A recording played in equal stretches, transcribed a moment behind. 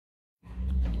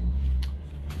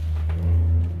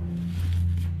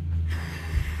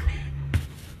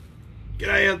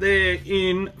G'day out there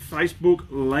in Facebook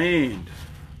land.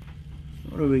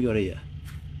 What have we got here?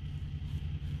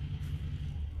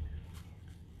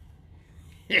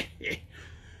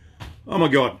 Oh my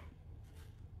God.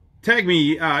 Tag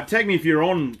me if you're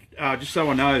on, just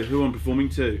so I know who I'm performing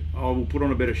to. I will put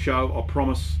on a better show, I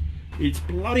promise. It's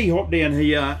bloody hot down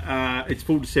here. It's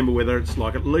full December weather. It's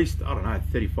like at least, I don't know,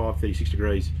 35, 36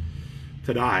 degrees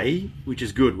today, which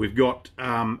is good. We've got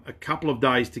a couple of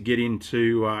days to get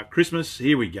into Christmas.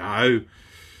 Here we go.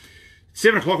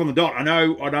 7 o'clock on the dot. I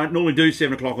know I don't normally do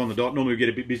 7 o'clock on the dot. Normally we get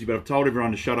a bit busy, but I've told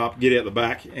everyone to shut up, get out the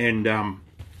back, and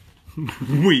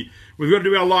we've got to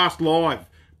do our last live.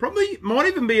 Probably might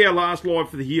even be our last live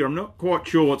for the year. I'm not quite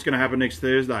sure what's going to happen next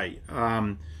Thursday.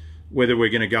 Whether we're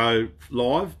going to go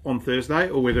live on Thursday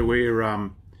or whether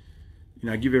we're,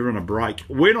 give everyone a break.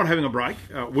 We're not having a break.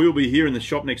 We'll be here in the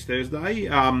shop next Thursday.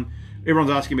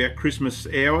 Everyone's asking about Christmas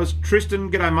hours. Tristan,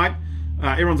 g'day mate.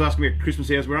 Everyone's asking about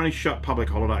Christmas hours. We're only shut public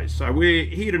holidays. So we're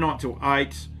here tonight till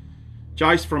 8.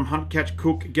 Jace from Hunt Catch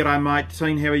Cook, g'day mate.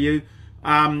 Teen, how are you?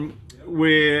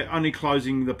 We're only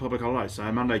closing the public holidays. So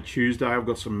Monday, Tuesday, I've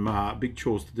got some big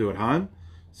chores to do at home.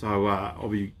 So I'll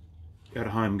be at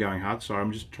home going hard. Sorry,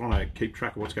 I'm just trying to keep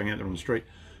track of what's going out there on the street.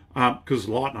 Because it's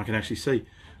light and I can actually see.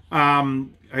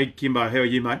 Hey Kimbo, how are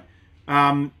you mate?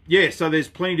 Yeah, so there's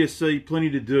plenty to see, plenty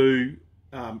to do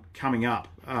coming up.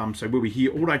 So we'll be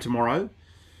here all day tomorrow.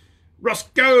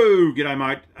 Roscoe, g'day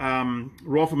mate.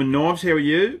 Rifleman Knives, how are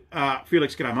you?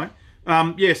 Felix, g'day mate.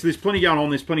 Yeah, so there's plenty going on,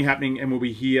 there's plenty happening, and we'll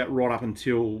be here right up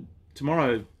until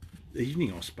tomorrow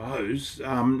evening, I suppose.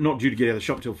 Not due to get out of the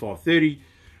shop until 5:30.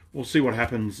 We'll see what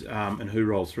happens and who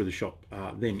rolls through the shop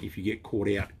then. If you get caught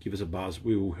out, give us a buzz.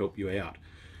 We will help you out.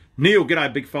 Neil,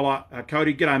 g'day big fella.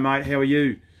 Cody, g'day mate. How are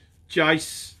you?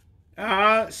 Jace.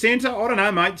 Santa, I don't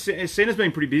know mate. Santa's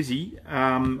been pretty busy.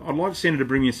 I'd like Santa to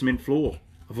bring me a cement floor,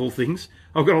 of all things.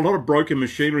 I've got a lot of broken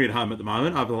machinery at home at the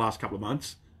moment over the last couple of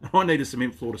months. I need a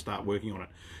cement floor to start working on it.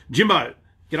 Jimbo,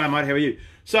 g'day mate. How are you?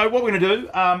 So what we're going to do,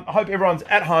 I hope everyone's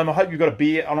at home. I hope you've got a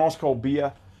beer, a nice cold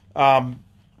beer.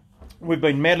 We've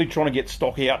been madly trying to get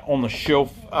stock out on the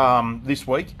shelf this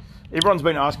week. Everyone's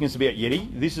been asking us about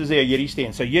Yeti. This is our Yeti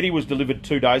stand. So Yeti was delivered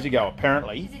 2 days ago,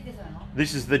 apparently. Is it this one?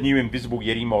 This is the new invisible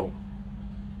Yeti model.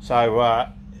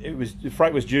 So the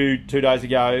freight was due 2 days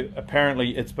ago.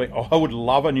 Apparently it's been, I would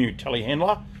love a new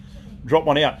telehandler. Drop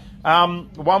one out.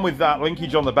 One with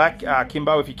linkage on the back,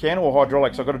 Kimbo, if you can, or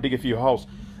hydraulics. I've got to dig a few holes.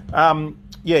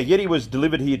 Yeah, Yeti was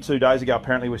delivered here 2 days ago.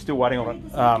 Apparently we're still waiting on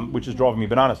it, which is driving me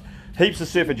bananas. Heaps of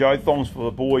Surfer Joe thongs for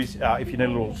the boys if you need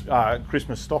a little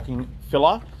Christmas stocking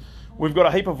filler. We've got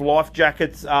a heap of life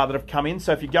jackets that have come in.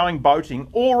 So if you're going boating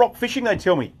or rock fishing, they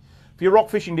tell me. If you're rock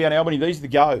fishing down Albany, these are the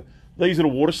go. These little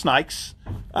water snakes.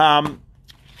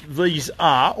 These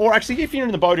are, or actually if you're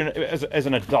in the boat as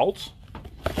an adult,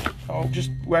 I'll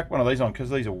just whack one of these on because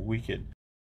these are wicked.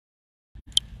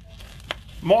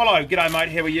 Milo, g'day mate,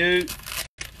 how are you?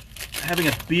 Having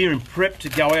a beer and prep to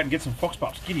go out and get some fox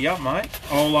pups. Giddy up, mate.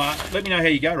 I'll let me know how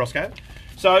you go, Roscoe.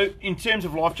 So in terms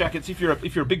of life jackets, if you're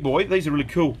a big boy, these are really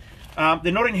cool.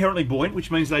 They're not inherently buoyant,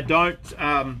 which means they don't,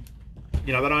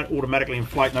 they don't automatically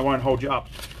inflate and they won't hold you up.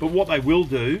 But what they will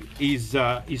do is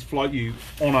float you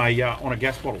on a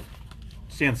gas bottle.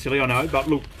 Sounds silly, I know, but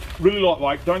look, really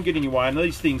lightweight. Don't get in your way. And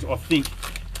these things, I think,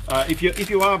 if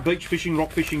you are beach fishing,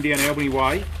 rock fishing down Albany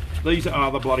Way, these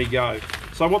are the bloody go.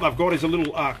 So what they've got is a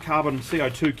little carbon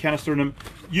CO2 canister in them.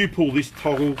 You pull this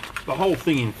toggle, the whole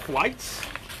thing inflates.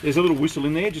 There's a little whistle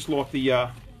in there, just like the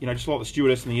just like the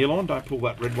stewardess in the airline. Don't pull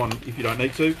that red one if you don't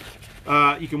need to.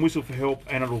 You can whistle for help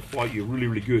and it'll float you really,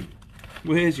 really good.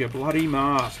 Where's your bloody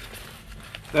mask?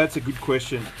 That's a good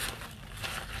question.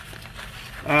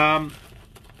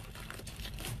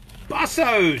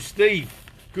 Busso, Steve.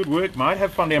 Good work, mate.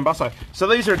 Have fun down Busso. So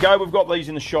these are a go. We've got these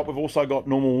in the shop. We've also got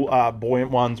normal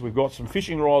buoyant ones. We've got some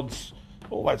fishing rods,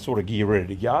 all that sort of gear ready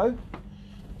to go.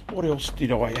 What else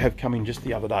did I have come in just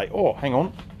the other day? Oh, hang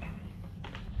on.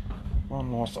 One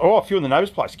nice. Oh, a few in the neighbour's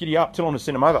place. Giddy up. Tell them to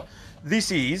send them over.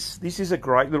 This is a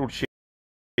great little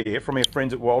chair from our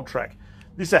friends at Wild Track.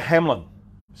 This is a Hamlin.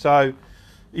 So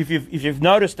if you've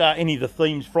noticed any of the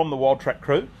themes from the Wild Track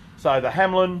crew, so the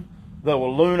Hamlin, the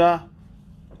Luna.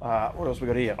 What else we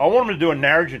got here? I want them to do a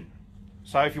Narragain.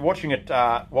 So if you're watching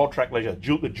at Wild Track Leisure,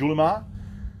 the Julimar.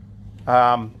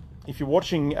 If you're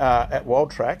watching at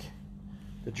Wild Track,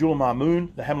 the Julimar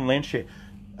Moon, the Hamlin Landshare.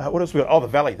 What else we got? Oh,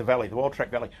 the Wild Track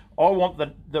Valley. I want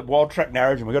the Wild Track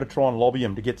Narragain. We've got to try and lobby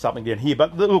them to get something down here.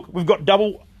 But look, we've got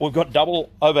double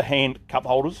overhand cup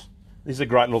holders. This is a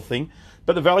great little thing.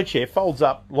 But the Valley chair folds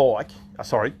up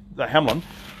the Hamlin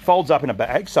folds up in a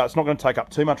bag, so it's not going to take up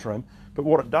too much room. But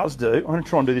what it does do, I'm going to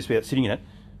try and do this without sitting in it.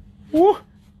 Woo!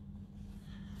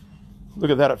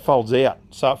 Look at that, it folds out.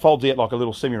 So it folds out like a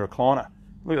little semi-recliner.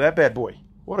 Look at that bad boy.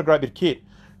 What a great bit of kit.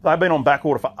 They've been on back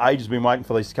order for ages, been waiting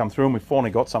for these to come through, and we've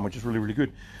finally got some, which is really, really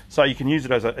good. So you can use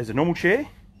it as a normal chair,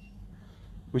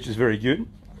 which is very good,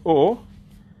 or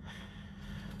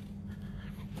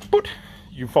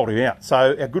you can fold it out.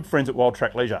 So our good friends at Wild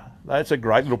Track Leisure, that's a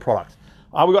great little product.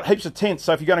 We've got heaps of tents,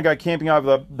 so if you're going to go camping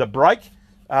over the break,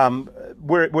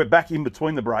 we're back in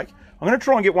between the break. I'm going to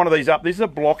try and get one of these up. This is a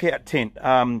block out tent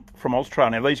from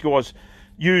Australia. Now these guys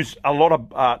use a lot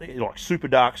of like super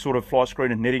dark sort of fly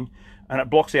screen and netting, and it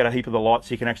blocks out a heap of the light,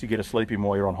 so you can actually get a sleep in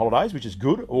while you're on holidays, which is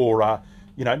good, or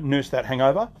you know, nurse that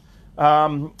hangover.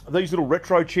 These little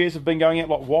retro chairs have been going out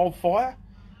like wildfire.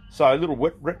 So little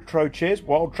retro chairs,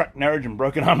 Wild Track Narrage and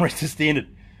broken armrest is standard.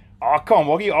 Oh, come on,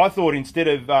 Woggy. I thought instead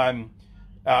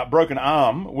of broken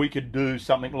arm, we could do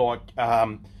something like,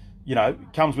 you know,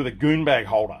 comes with a goon bag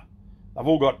holder. They've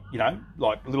all got, you know,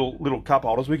 like little cup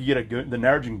holders. We could get the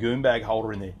Narrage and goon bag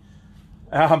holder in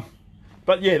there.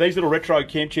 But yeah, these little retro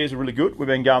camp chairs are really good. We've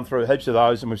been going through heaps of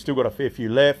those, and we've still got a fair few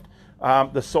left.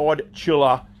 The side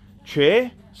chiller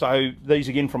chair. So these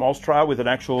again from Australia with an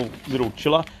actual little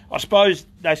chiller. I suppose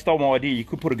they stole my idea. You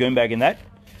could put a goon bag in that,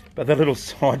 but the little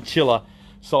side chiller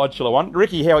one.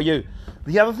 Ricky, how are you?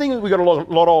 The other thing that we've got a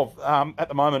lot of at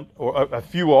the moment, or a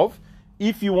few of,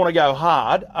 if you want to go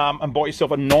hard and buy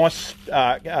yourself a nice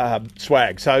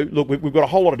swag. So look, we've got a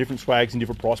whole lot of different swags and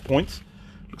different price points.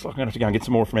 Looks like I'm going to have to go and get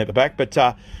some more from out the back. But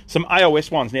some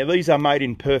AOS ones. Now these are made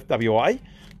in Perth, WA.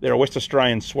 They're a West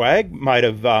Australian swag made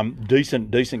of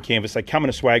decent canvas. They come in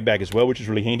a swag bag as well, which is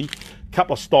really handy.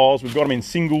 Couple of styles. We've got them in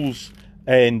singles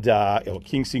and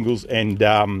king singles and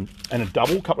a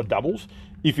double, couple of doubles.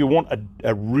 If you want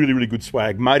a really, really good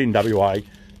swag made in WA,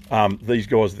 these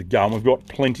guys are the go. And we've got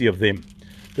plenty of them.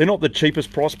 They're not the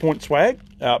cheapest price point swag,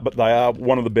 but they are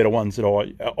one of the better ones that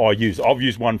I use. I've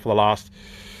used one for the last,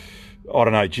 I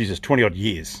don't know, Jesus, 20 odd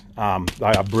years. They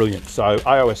are brilliant. So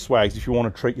AOS swags, if you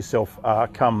want to treat yourself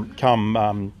come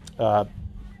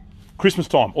Christmas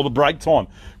time or the break time.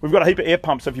 We've got a heap of air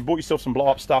pumps. So if you bought yourself some blow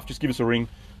up stuff, just give us a ring.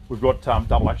 We've got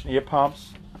double action air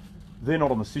pumps. They're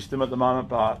not on the system at the moment,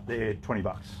 but they're 20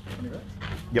 bucks. 20 bucks?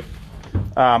 Yep.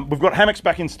 We've got hammocks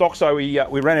back in stock, so we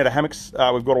ran out of hammocks.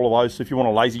 We've got all of those, so if you want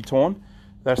a lazy time,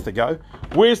 that's the go.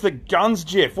 Where's the guns,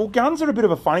 Jeff? Well, guns are a bit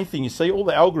of a funny thing. You see, all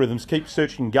the algorithms keep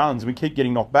searching guns, and we keep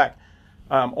getting knocked back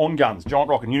on guns. Giant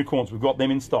Rock and Unicorns, we've got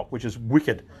them in stock, which is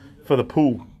wicked for the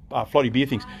pool, floaty beer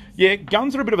things. Yeah,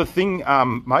 guns are a bit of a thing,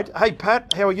 mate. Hey,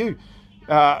 Pat, how are you?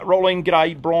 Rolling,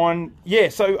 g'day, Brian. Yeah,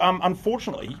 so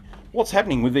unfortunately, what's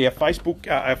happening with our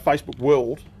Facebook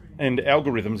world and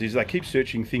algorithms is they keep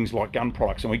searching things like gun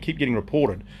products, and we keep getting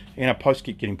reported, and our posts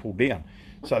keep getting pulled down.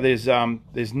 So there's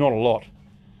not a lot.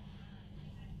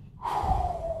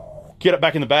 Get it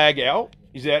back in the bag, Al.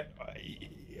 Is that?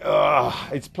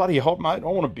 It's bloody hot, mate. I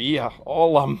want a beer.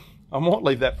 I might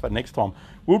leave that for next time.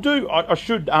 We'll do. I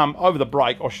should over the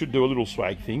break. I should do a little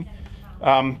swag thing.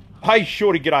 Hey,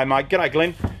 Shorty, g'day, mate. G'day,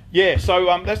 Glenn. Yeah, so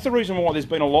that's the reason why there's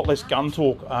been a lot less gun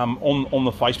talk on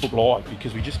the Facebook Live,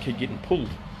 because we just keep getting pulled,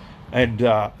 and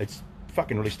it's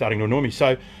fucking really starting to annoy me.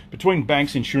 So between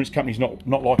banks, insurance companies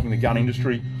not liking the gun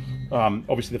industry,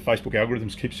 obviously the Facebook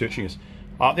algorithms keep searching us.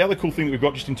 The other cool thing that we've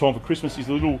got just in time for Christmas is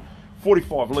the little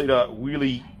 45 litre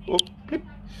wheelie,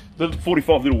 the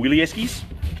 45 little wheelie eskies.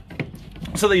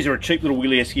 So these are a cheap little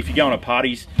wheelie esky if you're going to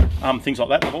parties, things like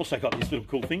that. I've also got this little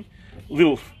cool thing,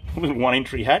 little one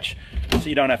entry hatch, so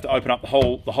you don't have to open up the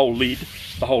whole lid,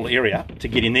 the whole area to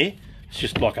get in there. It's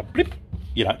just like a blip,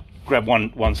 you know, grab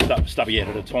one stubby out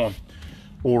at a time,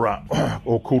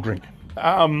 or cool drink.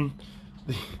 The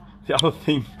other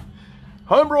thing,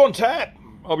 homebrew on tap.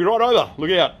 I'll be right over. Look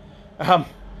out.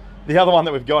 The other one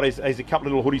that we've got is a couple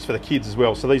of little hoodies for the kids as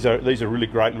well. So these are really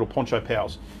great little poncho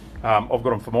pals. I've got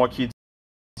them for my kids,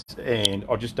 and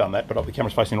I've just done that, but the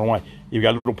camera's facing the wrong way. You've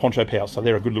got little poncho pals, so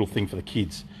they're a good little thing for the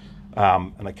kids.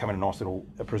 And they come in a nice little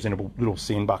presentable little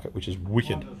sand bucket, which is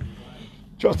wicked.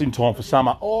 Just in time for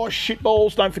summer. Oh, shit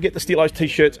balls! Don't forget the Steelo's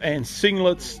t-shirts and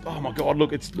singlets. Oh my God,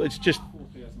 look, it's just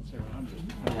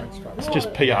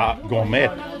PR gone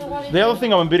mad. The other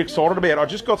thing I'm a bit excited about, I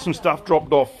just got some stuff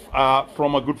dropped off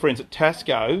from my good friends at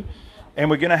Tasco, and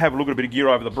we're going to have a look at a bit of gear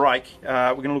over the break.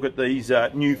 We're going to look at these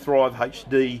new Thrive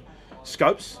HD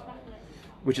scopes,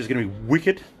 which is going to be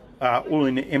wicked. All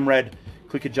in the MRAD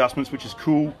click adjustments, which is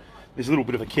cool. There's a little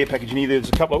bit of a care package in here. There's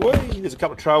a couple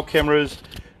of trail cameras.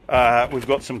 We've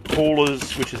got some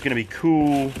callers, which is going to be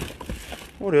cool.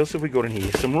 What else have we got in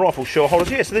here? Some rifle shell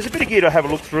holders. Yeah, so there's a bit of gear to have a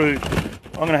look through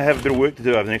I'm going to have a bit of work to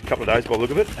do over the next couple of days by the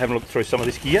look of it. Having a look through some of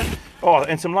this gear. Oh,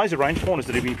 and some laser range pointers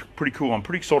that have been pretty cool. I'm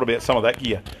pretty excited about some of that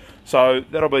gear. So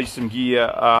that'll be some gear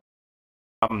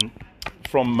from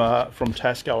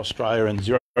Tasco Australia and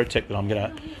Zero Tech that I'm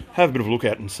going to have a bit of a look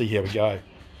at and see how we go.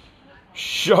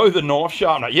 Show the knife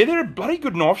sharpener. Yeah, they're a bloody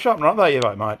good knife sharpener, aren't they,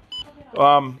 Evo, mate?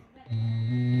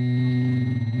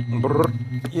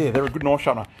 Yeah, they're a good knife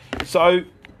sharpener. So,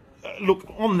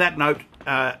 look, on that note,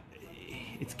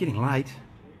 it's getting late.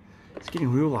 It's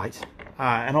getting real late,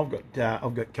 and I've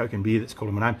got Coke and beer that's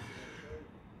calling my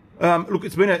name. Look,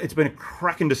 it's been a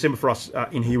cracking December for us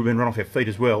in here. We've been run off our feet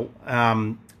as well,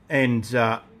 and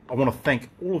I want to thank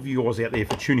all of you guys out there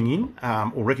for tuning in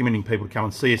or recommending people to come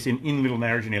and see us in Little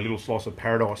Narrage in our little slice of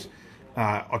paradise.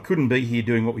 I couldn't be here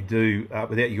doing what we do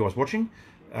without you guys watching.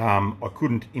 I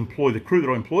couldn't employ the crew that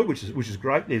I employ, which is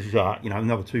great. There's you know,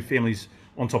 another 2 families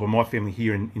on top of my family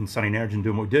here in sunny Narrabeen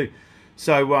doing what we do.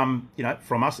 So you know,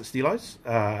 from us at Steelo's,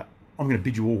 I'm going to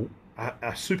bid you all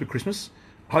a super Christmas.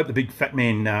 I hope the big fat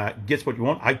man gets what you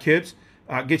want. Hey, Curbs,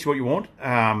 gets you what you want,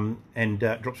 and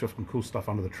drops you off some cool stuff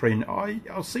under the tree. And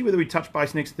I'll see whether we touch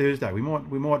base next Thursday. We might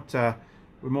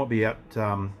be out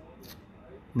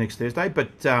next Thursday, but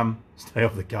stay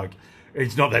off the coke.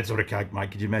 It's not that sort of coke,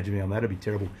 mate. Could you imagine me on that? It'd be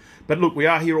terrible. But look, we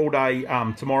are here all day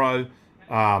tomorrow,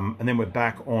 and then we're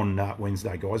back on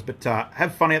Wednesday, guys. But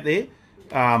have fun out there.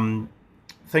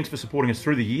 Thanks for supporting us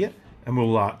through the year, and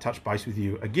we'll touch base with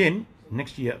you again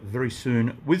next year very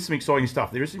soon with some exciting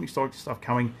stuff. There is some exciting stuff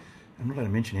coming. I'm not going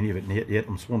to mention any of it yet.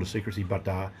 I'm sworn to secrecy, but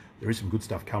there is some good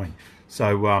stuff coming.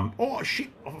 So, oh shit,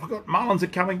 I forgot Marlins are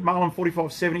coming. Marlin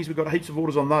 4570s. We've got heaps of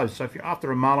orders on those. So if you're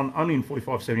after a Marlin, only in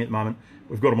 4570 at the moment,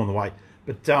 we've got them on the way.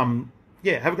 But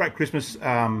yeah, have a great Christmas.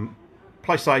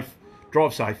 Play safe,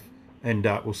 drive safe, and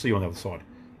we'll see you on the other side.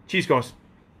 Cheers, guys.